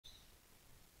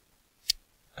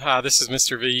Hi, this is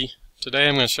Mr. V. Today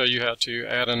I'm going to show you how to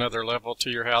add another level to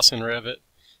your house in Revit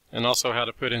and also how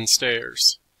to put in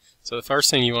stairs. So the first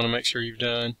thing you want to make sure you've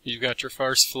got your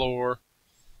first floor.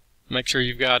 Make sure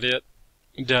you've got it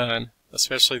done,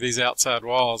 especially these outside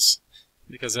walls,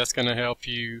 because that's going to help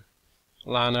you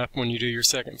line up when you do your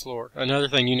second floor. Another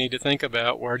thing you need to think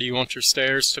about, where do you want your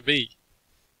stairs to be?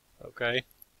 Okay.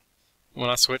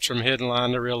 When I switch from hidden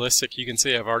line to realistic, you can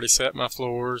see I've already set my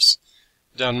floors,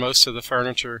 done most of the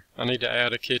furniture. I need to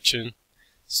add a kitchen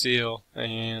still,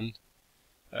 and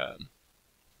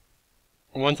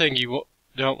one thing you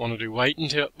don't want to do, wait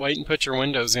and put your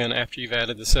windows in after you've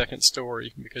added the second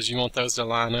story, because you want those to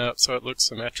line up so it looks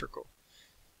symmetrical.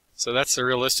 So that's the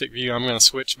realistic view. I'm going to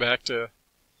switch back to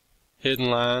hidden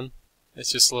line.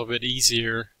 It's just a little bit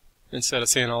easier instead of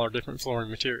seeing all our different flooring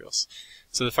materials.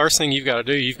 So the first thing you've got to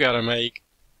do, you've got to make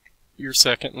your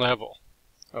second level.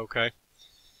 Okay.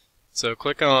 So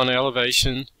click on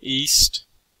elevation east,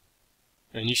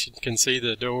 and you can see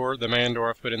the door, the man door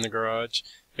I put in the garage.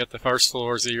 You got the first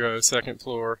floor 0, second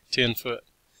floor 10 foot.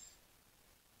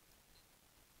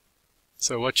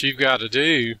 So what you've got to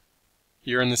do,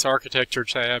 you're in this architecture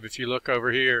tab. If you look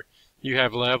over here, you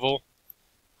have level.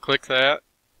 Click that.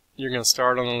 You're going to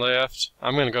start on the left.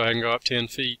 I'm going to go ahead and go up 10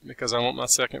 feet because I want my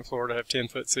second floor to have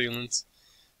 10-foot ceilings.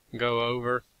 Go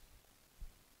over.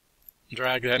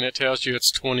 Drag that, and it tells you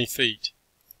it's 20 feet.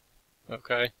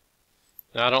 Okay.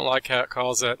 Now I don't like how it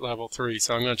calls that level 3,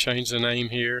 so I'm going to change the name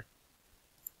here.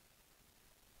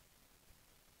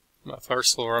 My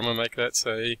first floor, I'm going to make that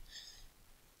say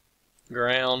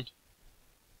ground.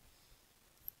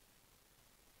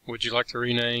 Would you like to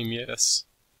rename? Yes.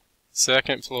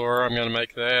 Second floor, I'm going to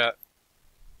make that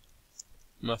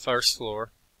my first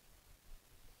floor.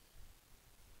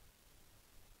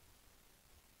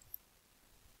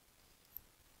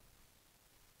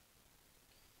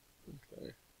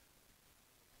 Okay.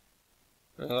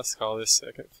 Now let's call this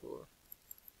second floor.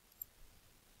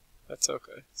 That's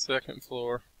okay. Second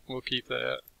floor, we'll keep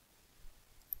that.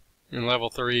 And level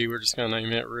 3, we're just going to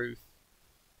name it roof.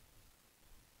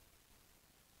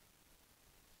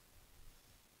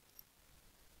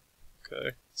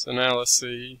 Okay, so now let's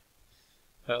see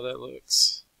how that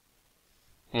looks.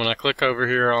 When I click over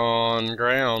here on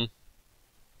ground,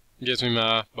 it gives me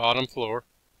my bottom floor,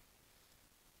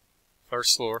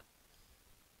 first floor.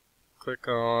 Click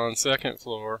on second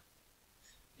floor,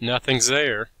 nothing's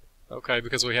there. Okay,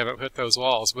 because we haven't put those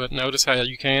walls. But notice how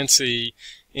you can see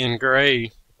in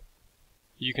gray,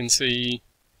 you can see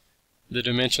the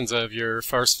dimensions of your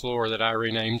first floor that I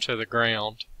renamed to the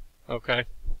ground. Okay.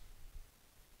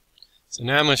 So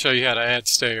now I'm going to show you how to add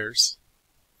stairs.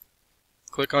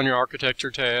 Click on your architecture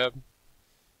tab.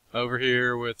 Over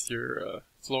here with your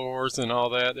floors and all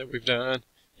that we've done,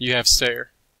 you have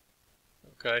stair.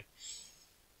 Okay.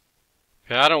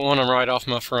 Okay, I don't want them right off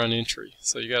my front entry,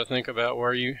 so you got to think about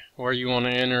where you want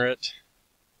to enter it.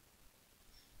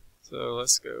 So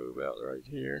let's go about right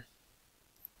here.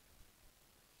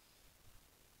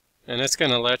 And it's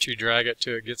going to let you drag it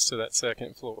till it gets to that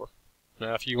second floor.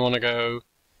 Now if you want to go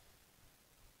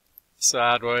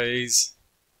sideways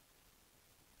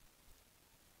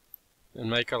and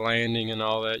make a landing and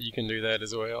all that, you can do that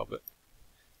as well, but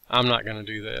I'm not going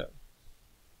to do that.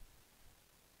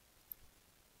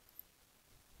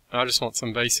 I just want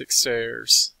some basic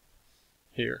stairs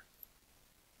here.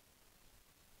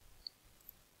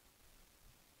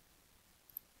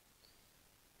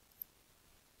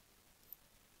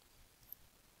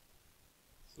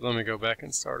 So let me go back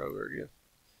and start over again.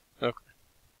 Okay.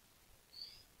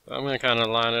 I'm going to kind of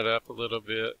line it up a little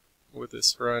bit with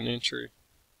this front entry.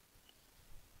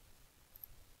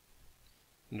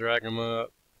 Drag them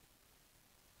up.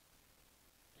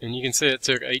 And you can see it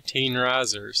took 18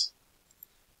 risers.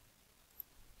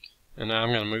 And now I'm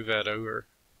going to move that over.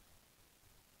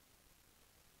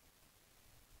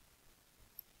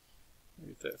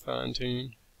 Get that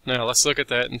fine-tuned. Now let's look at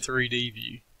that in 3D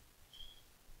view.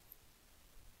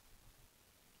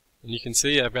 And you can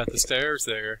see I've got the stairs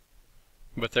there,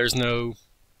 but there's no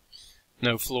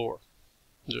floor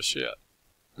just yet.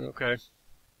 Okay,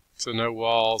 so no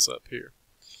walls up here.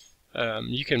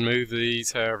 You can move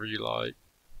these however you like.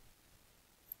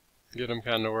 Get them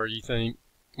kind of where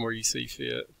you see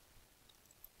fit.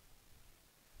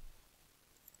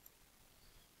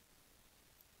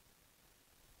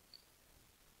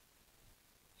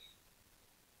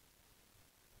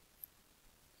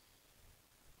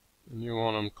 And you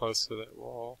want them close to that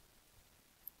wall.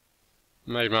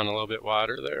 Maybe run a little bit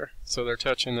wider there, so they're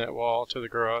touching that wall to the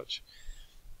garage.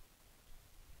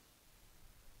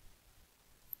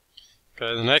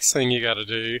 Okay, the next thing you got to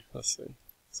do, let's see,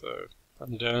 so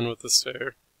I'm done with the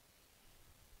stair.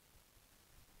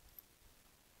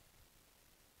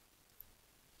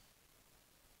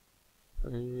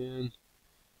 And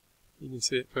you can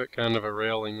see it put kind of a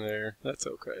railing there. That's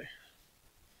okay.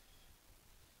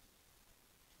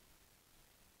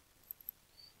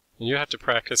 And you have to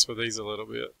practice with these a little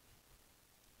bit.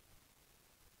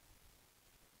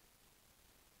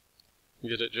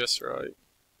 Get it just right.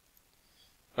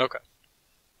 Okay.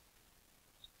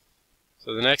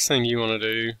 So the next thing you want to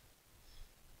do,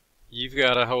 you've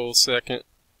got a whole second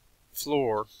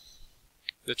floor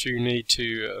that you need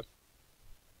to,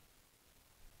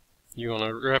 you want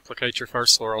to replicate your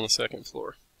first floor on the second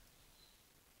floor.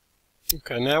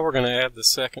 Okay, now we're going to add the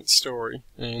second story,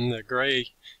 and the gray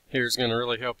here is going to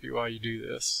really help you while you do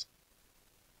this.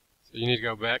 So you need to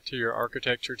go back to your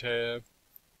Architecture tab.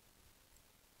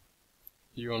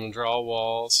 You want to draw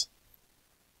walls.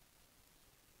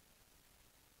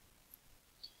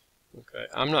 Okay,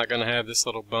 I'm not going to have this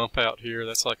little bump out here.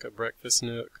 That's like a breakfast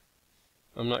nook.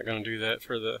 I'm not going to do that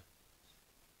for the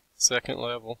second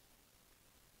level.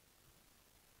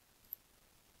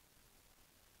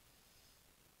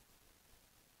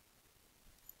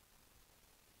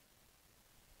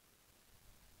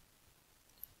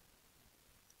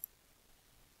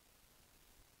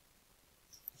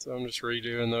 So I'm just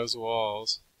redoing those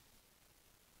walls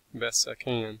best I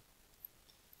can.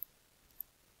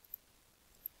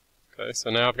 Okay, so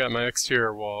now I've got my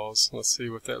exterior walls. Let's see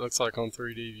what that looks like on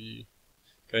 3D view.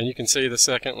 Okay, and you can see the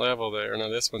second level there. Now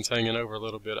this one's hanging over a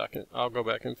little bit. I'll go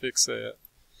back and fix that.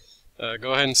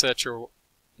 Go ahead and set your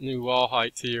new wall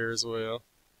height here as well.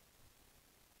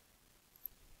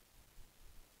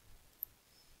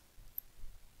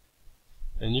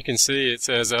 And you can see it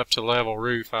says up to level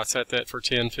roof. I set that for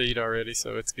 10 feet already,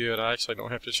 so it's good. I actually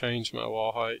don't have to change my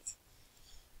wall height.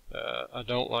 I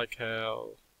don't like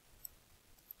how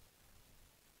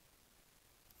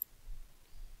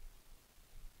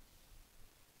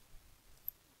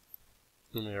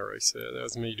let me erase that. That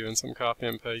was me doing some copy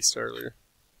and paste earlier.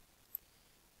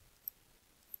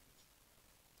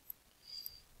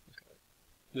 Okay.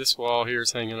 This wall here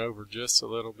is hanging over just a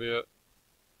little bit,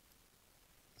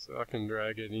 so I can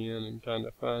drag it in and kind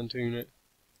of fine tune it.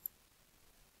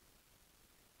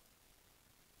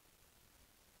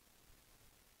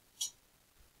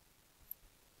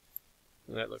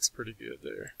 And that looks pretty good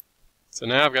there. So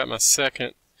now I've got my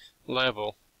second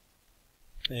level.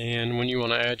 And when you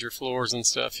want to add your floors and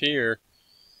stuff here,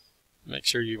 make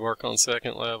sure you work on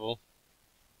second level.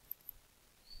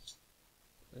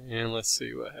 And let's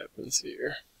see what happens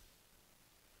here.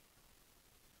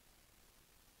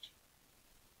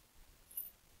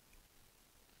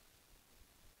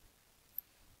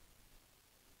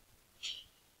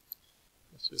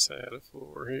 Let's just add a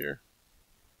floor here.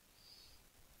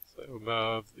 So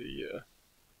above the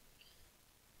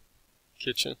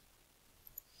kitchen.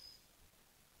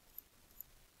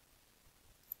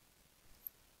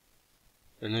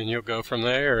 And then you'll go from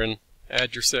there and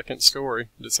add your second story.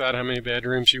 Decide how many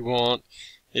bedrooms you want.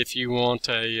 If you want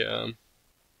a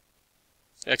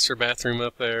extra bathroom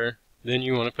up there, then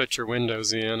you want to put your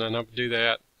windows in, and I'll do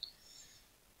that.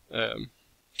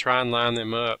 Try and line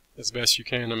them up as best you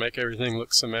can to make everything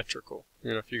look symmetrical.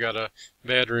 You know, if you got a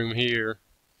bedroom here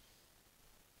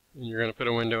and you're going to put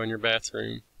a window in your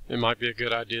bathroom, it might be a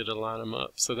good idea to line them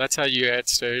up. So that's how you add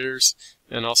stairs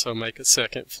and also make a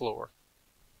second floor.